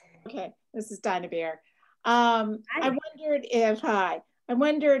 Yes. Okay, this is Dinah Bear. I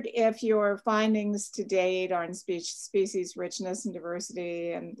wondered if your findings to date on species richness and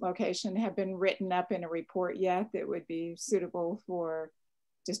diversity and location have been written up in a report yet that would be suitable for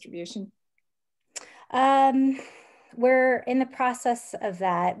distribution? We're in the process of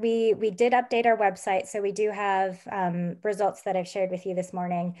that. We did update our website, so we do have results that I've shared with you this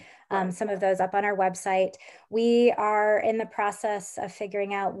morning, some of those up on our website. We are in the process of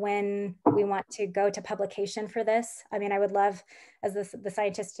figuring out when we want to go to publication for this. I mean, I would love, as the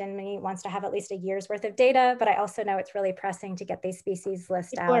scientist in me wants to have at least a year's worth of data, but I also know it's really pressing to get these species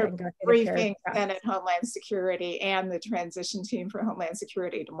list out and go through the briefing Senate Homeland Security and the transition team for Homeland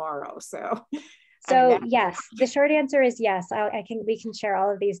Security tomorrow, so. So yes, the short answer is yes. We can share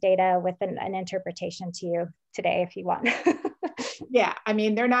all of these data with an interpretation to you today if you want. Yeah, I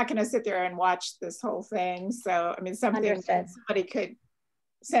mean, they're not going to sit there and watch this whole thing. So, I mean, something that somebody could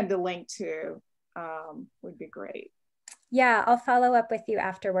send a link to would be great. Yeah, I'll follow up with you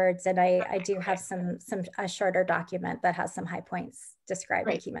afterwards. And I do have a shorter document that has some high points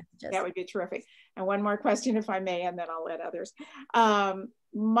describing key messages. That would be terrific. And one more question, if I may, and then I'll let others.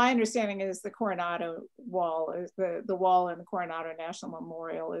 My understanding is the Coronado wall, is the wall in the Coronado National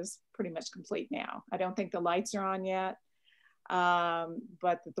Memorial is pretty much complete now. I don't think the lights are on yet,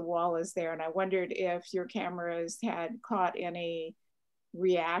 but the wall is there. And I wondered if your cameras had caught any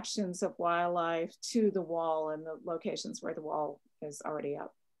reactions of wildlife to the wall and the locations where the wall is already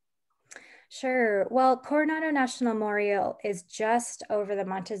up. Sure. Well, Coronado National Memorial is just over the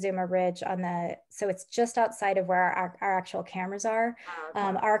Montezuma Ridge so it's just outside of where our actual cameras are.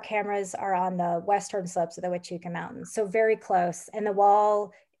 Our cameras are on the western slopes of the Huachuca Mountains, so very close. And the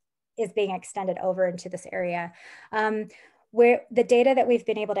wall is being extended over into this area. Where the data that we've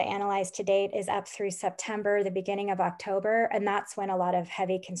been able to analyze to date is up through September, the beginning of October, and that's when a lot of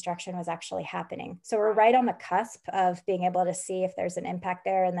heavy construction was actually happening. So we're right on the cusp of being able to see if there's an impact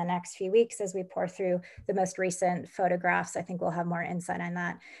there in the next few weeks as we pour through the most recent photographs. I think we'll have more insight on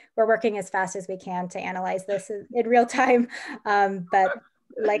that. We're working as fast as we can to analyze this in real time, but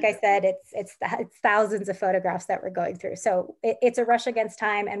like I said, it's thousands of photographs that we're going through. So it's a rush against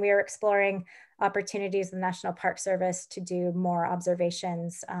time, and we are exploring opportunities with the National Park Service to do more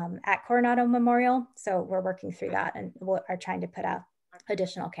observations at Coronado Memorial. So we're working through that and are trying to put out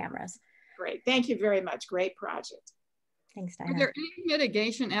additional cameras. Great, thank you very much. Great project. Thanks, Are Dinah. there any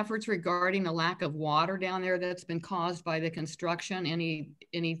mitigation efforts regarding the lack of water down there that's been caused by the construction?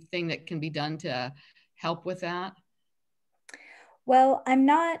 Anything that can be done to help with that? Well, I'm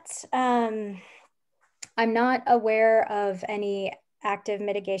not aware of any active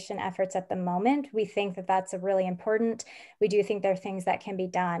mitigation efforts at the moment. We think that that's really important. We do think there are things that can be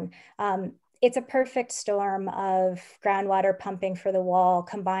done. It's a perfect storm of groundwater pumping for the wall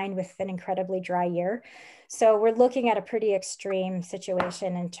combined with an incredibly dry year. So we're looking at a pretty extreme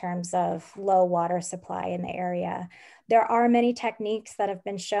situation in terms of low water supply in the area. There are many techniques that have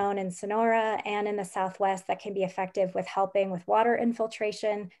been shown in Sonora and in the Southwest that can be effective with helping with water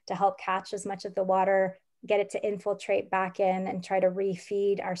infiltration to help catch as much of the water, get it to infiltrate back in and try to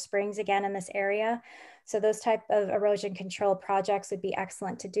refeed our springs again in this area. So those type of erosion control projects would be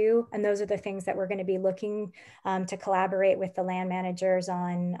excellent to do. And those are the things that we're going to be looking to collaborate with the land managers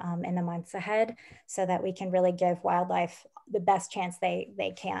on in the months ahead, so that we can really give wildlife the best chance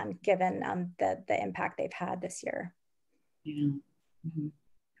they can, given the impact they've had this year. Yeah. Mm-hmm.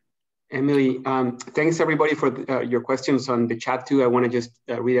 Emily, thanks everybody for your questions on the chat too. I want to just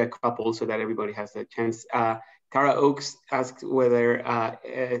read a couple so that everybody has a chance. Tara Oaks asked whether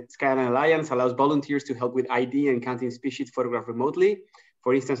Skyline Alliance allows volunteers to help with ID and counting species photographed remotely.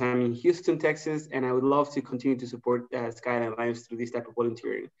 For instance, I'm in Houston, Texas, and I would love to continue to support Skyline Alliance through this type of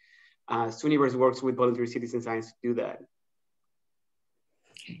volunteering. Suniverse works with volunteer citizen science to do that.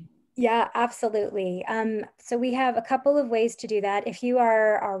 Yeah, absolutely. So we have a couple of ways to do that. If you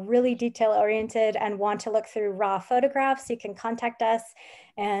are really detail oriented and want to look through raw photographs, you can contact us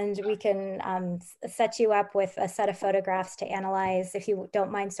and we can set you up with a set of photographs to analyze if you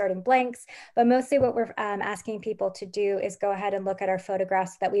don't mind sorting blanks. But mostly what we're asking people to do is go ahead and look at our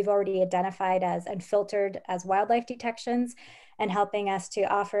photographs that we've already identified as and filtered as wildlife detections, and helping us to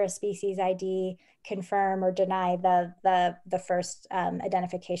offer a species ID, confirm or deny the first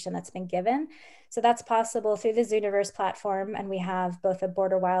identification that's been given. So that's possible through the Zooniverse platform, and we have both a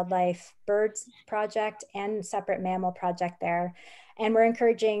border wildlife birds project and separate mammal project there. And we're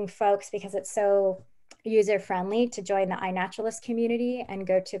encouraging folks, because it's so user-friendly, to join the iNaturalist community and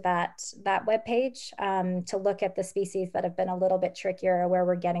go to that webpage to look at the species that have been a little bit trickier, where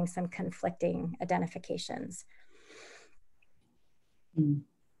we're getting some conflicting identifications.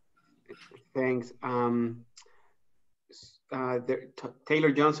 Thanks.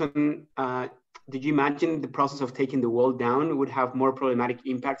 Taylor Johnson, did you imagine the process of taking the wall down would have more problematic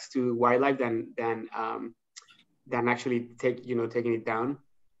impacts to wildlife than actually taking it down?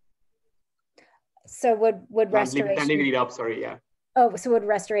 So would restoration leaving it up? Sorry, yeah. Oh, so would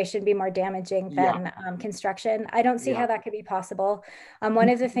restoration be more damaging than construction? I don't see how that could be possible. One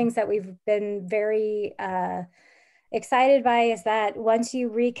of the things that we've been very excited by is that once you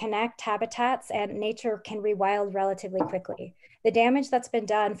reconnect habitats, and nature can rewild relatively quickly. The damage that's been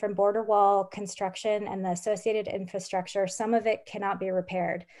done from border wall construction and the associated infrastructure, some of it cannot be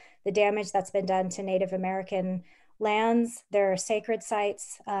repaired. The damage that's been done to Native American lands, their sacred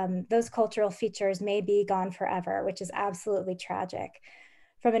sites, those cultural features may be gone forever, which is absolutely tragic.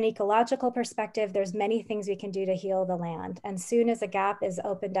 From an ecological perspective, there's many things we can do to heal the land. And soon as a gap is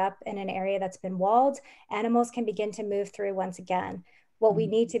opened up in an area that's been walled, animals can begin to move through once again. What we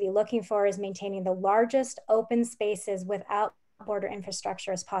need to be looking for is maintaining the largest open spaces without border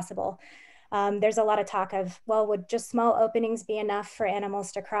infrastructure as possible. There's a lot of talk of, well, would just small openings be enough for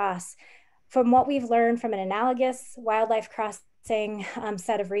animals to cross? From what we've learned from an analogous wildlife crossing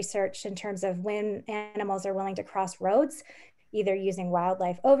set of research in terms of when animals are willing to cross roads, either using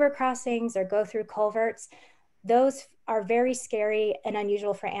wildlife overcrossings or go through culverts, those are very scary and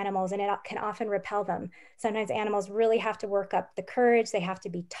unusual for animals, and it can often repel them. Sometimes animals really have to work up the courage. They have to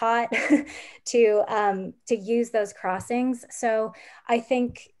be taught to use those crossings. So I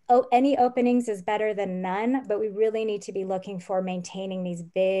think any openings is better than none, but we really need to be looking for maintaining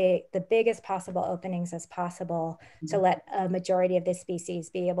the biggest possible openings as possible to let a majority of the species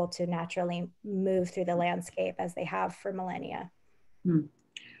be able to naturally move through the landscape as they have for millennia.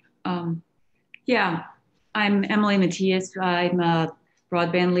 Yeah, I'm Emily Matias. I'm a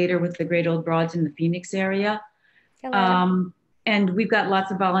broadband leader with the Great Old Broads in the Phoenix area. And we've got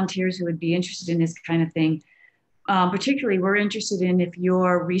lots of volunteers who would be interested in this kind of thing. Particularly, we're interested in if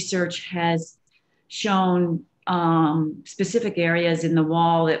your research has shown specific areas in the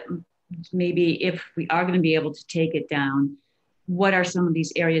wall that maybe if we are going to be able to take it down, what are some of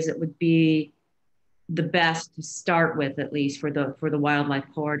these areas that would be the best to start with, at least for the wildlife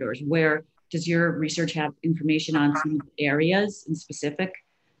corridors? Where does your research have information on some areas in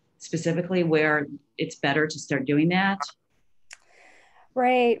specifically where it's better to start doing that?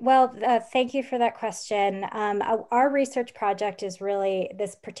 Right. Well, thank you for that question. Our research project is really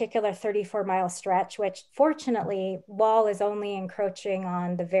this particular 34-mile stretch, which fortunately, wall is only encroaching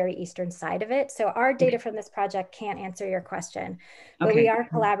on the very eastern side of it. So our data from this project can't answer your question, but we are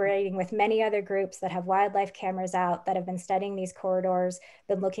collaborating with many other groups that have wildlife cameras out that have been studying these corridors,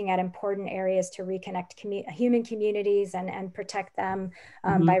 been looking at important areas to reconnect human communities and protect them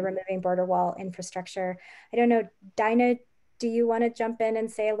by removing border wall infrastructure. I don't know, Dinah, do you want to jump in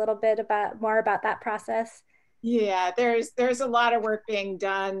and say a little bit more about that process? Yeah, there's a lot of work being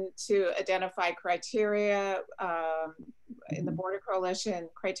done to identify criteria in the Border Coalition,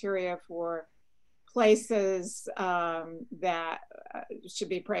 criteria for places that should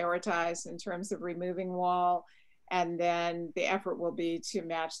be prioritized in terms of removing wall. And then the effort will be to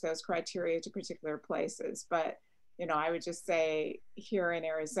match those criteria to particular places. But I would just say here in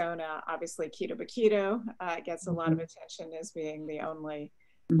Arizona, obviously Quito Baquito gets a lot of attention as being the only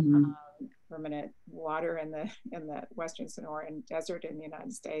permanent water in the Western Sonoran Desert in the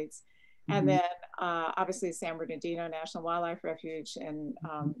United States. And then obviously San Bernardino National Wildlife Refuge and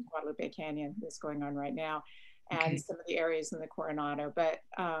Guadalupe Canyon is going on right now, and some of the areas in the Coronado. But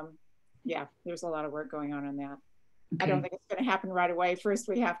yeah, there's a lot of work going on that. I don't think it's going to happen right away. First,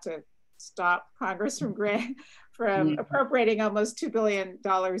 we have to stop Congress from appropriating almost $2 billion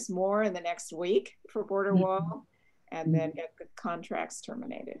more in the next week for border wall, and then get the contracts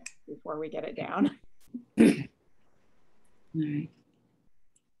terminated before we get it down. All right.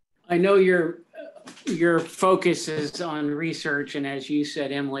 I know your focus is on research, and as you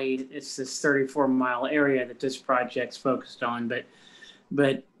said, Emily, it's this 34-mile area that this project's focused on.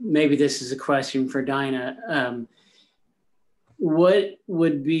 But maybe this is a question for Dinah. What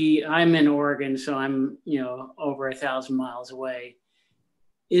would be, I'm in Oregon, so I'm, over 1,000 miles away.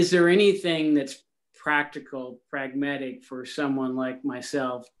 Is there anything that's practical, pragmatic for someone like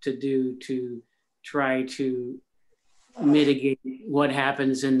myself to do to try to mitigate what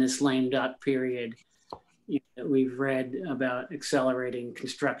happens in this lame duck period that we've read about accelerating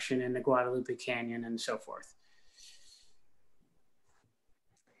construction in the Guadalupe Canyon and so forth?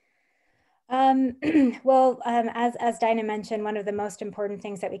 As Dinah mentioned, one of the most important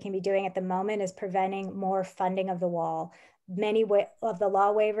things that we can be doing at the moment is preventing more funding of the wall. Many of the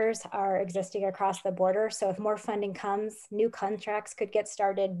law waivers are existing across the border. So if more funding comes, new contracts could get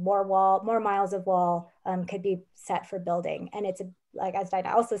started, more miles of wall could be set for building. And it's, like as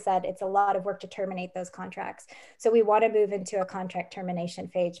Dinah also said, it's a lot of work to terminate those contracts. So we want to move into a contract termination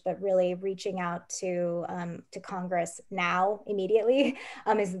phase, but really reaching out to Congress now, immediately,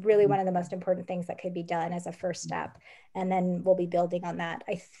 is really one of the most important things that could be done as a first step. And then we'll be building on that.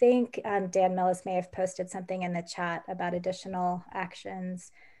 I think Dan Millis may have posted something in the chat about additional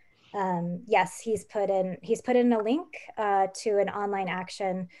actions. Yes, he's put in a link to an online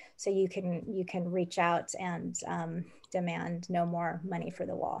action, so you can reach out and demand no more money for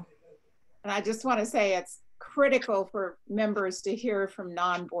the wall. And I just want to say it's critical for members to hear from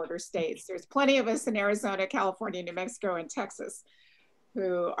non-border states. There's plenty of us in Arizona, California, New Mexico, and Texas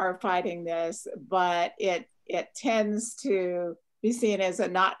who are fighting this, but it tends to be seen as a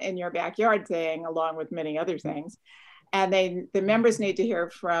not in your backyard thing, along with many other things. And the members need to hear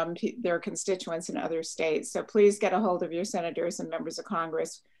from their constituents in other states. So please get a hold of your senators and members of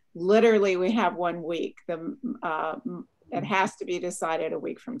Congress. Literally, we have 1 week. It has to be decided a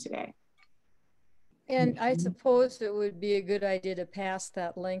week from today. And I suppose it would be a good idea to pass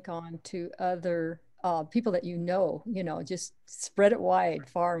that link on to other people that just spread it wide,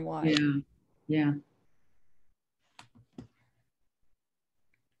 far and wide. Yeah.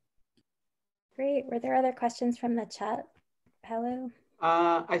 Great. Were there other questions from the chat? Hello.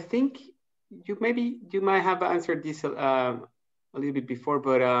 I think you might have answered this a little bit before,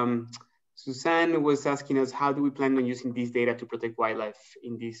 but Suzanne was asking us, how do we plan on using this data to protect wildlife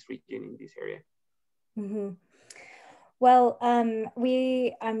in this region, in this area? Well,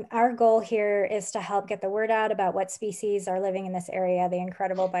 our goal here is to help get the word out about what species are living in this area, the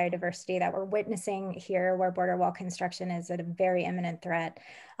incredible biodiversity that we're witnessing here, where border wall construction is at a very imminent threat.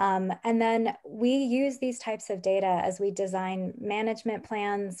 And then we use these types of data as we design management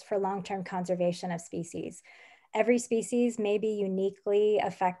plans for long-term conservation of species. Every species may be uniquely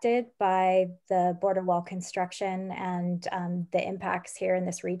affected by the border wall construction and the impacts here in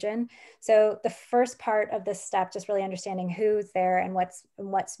this region. So the first part of this step, just really understanding who's there and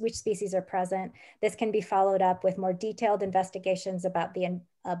which species are present. This can be followed up with more detailed investigations about the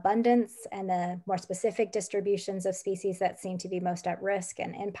abundance and the more specific distributions of species that seem to be most at risk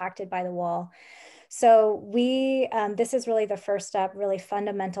and impacted by the wall. So this is really the first step, really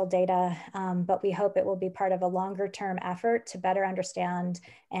fundamental data, but we hope it will be part of a longer term effort to better understand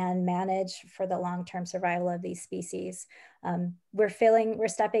and manage for the long-term survival of these species. We're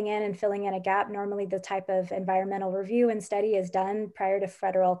stepping in and filling in a gap. Normally the type of environmental review and study is done prior to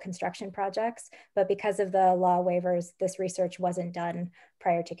federal construction projects, but because of the law waivers, this research wasn't done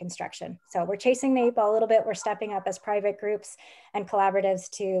prior to construction. So we're chasing the 8 ball a little bit. We're stepping up as private groups and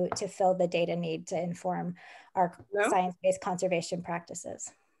collaboratives to fill the data need to inform our science-based conservation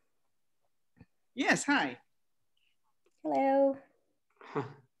practices. Yes, hi. Hello.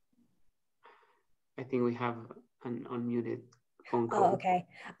 I think we have an unmuted phone call. Oh, okay.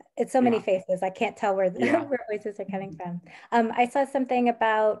 It's so many faces. I can't tell where where voices are coming from. I saw something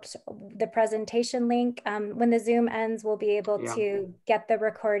about the presentation link. When the Zoom ends, we'll be able to get the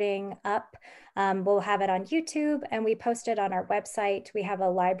recording up. We'll have it on YouTube and we post it on our website. We have a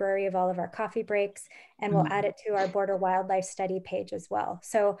library of all of our coffee breaks and we'll add it to our Border Wildlife Study page as well.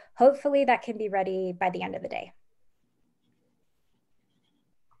 So hopefully that can be ready by the end of the day.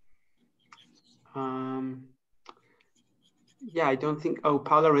 Yeah, I don't think,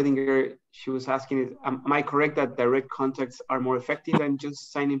 Paula Redinger, she was asking, am I correct that direct contacts are more effective than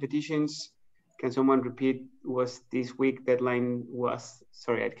just signing petitions? Can someone repeat was this week deadline was?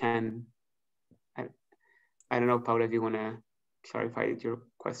 Sorry, I don't know, Paula, if you want to clarify your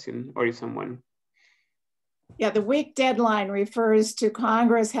question or if someone. Yeah, the week deadline refers to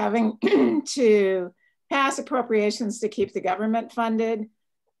Congress having to pass appropriations to keep the government funded.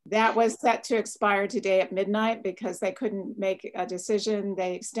 That was set to expire today at midnight because they couldn't make a decision.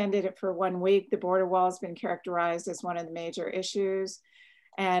 They extended it for 1 week. The border wall has been characterized as one of the major issues.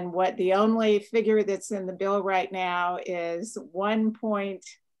 And the only figure that's in the bill right now is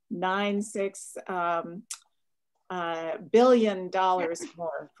 $1.96 billion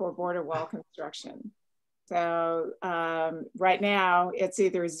more for border wall construction. So right now it's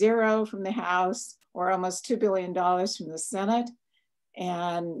either 0 from the House or almost $2 billion from the Senate.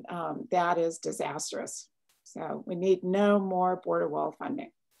 And that is disastrous. So we need no more border wall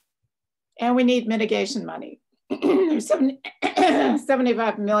funding. And we need mitigation money. There's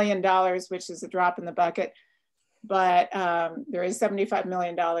 $75 million, which is a drop in the bucket, but there is $75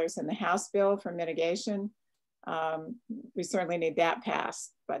 million in the House bill for mitigation. We certainly need that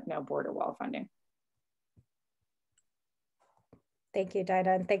passed, but no border wall funding. Thank you,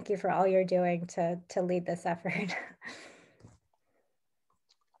 Dinah, and thank you for all you're doing to lead this effort.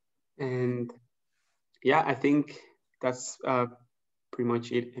 And yeah, I think that's pretty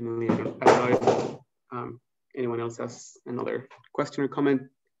much it, Emily. I don't know if anyone else has another question or comment,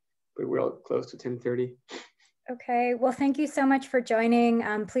 but we're all close to 10:30. Okay, well, thank you so much for joining.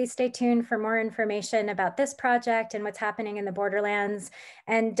 Please stay tuned for more information about this project and what's happening in the borderlands.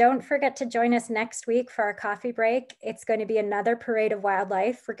 And don't forget to join us next week for our coffee break. It's going to be another parade of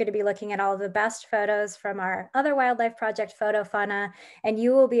wildlife. We're going to be looking at all of the best photos from our other wildlife project, Photo Fauna, and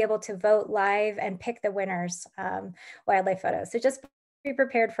you will be able to vote live and pick the winners wildlife photos. So just be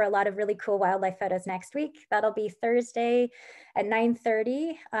prepared for a lot of really cool wildlife photos next week. That'll be Thursday at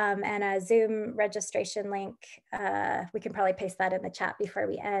 9:30 and a Zoom registration link. We can probably paste that in the chat before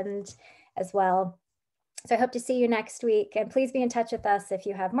we end as well. So I hope to see you next week, and please be in touch with us if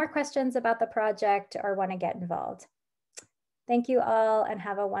you have more questions about the project or want to get involved. Thank you all and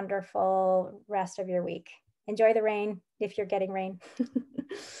have a wonderful rest of your week. Enjoy the rain if you're getting rain.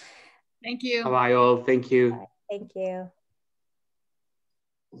 Thank you. Bye all, thank you. Bye. Thank you.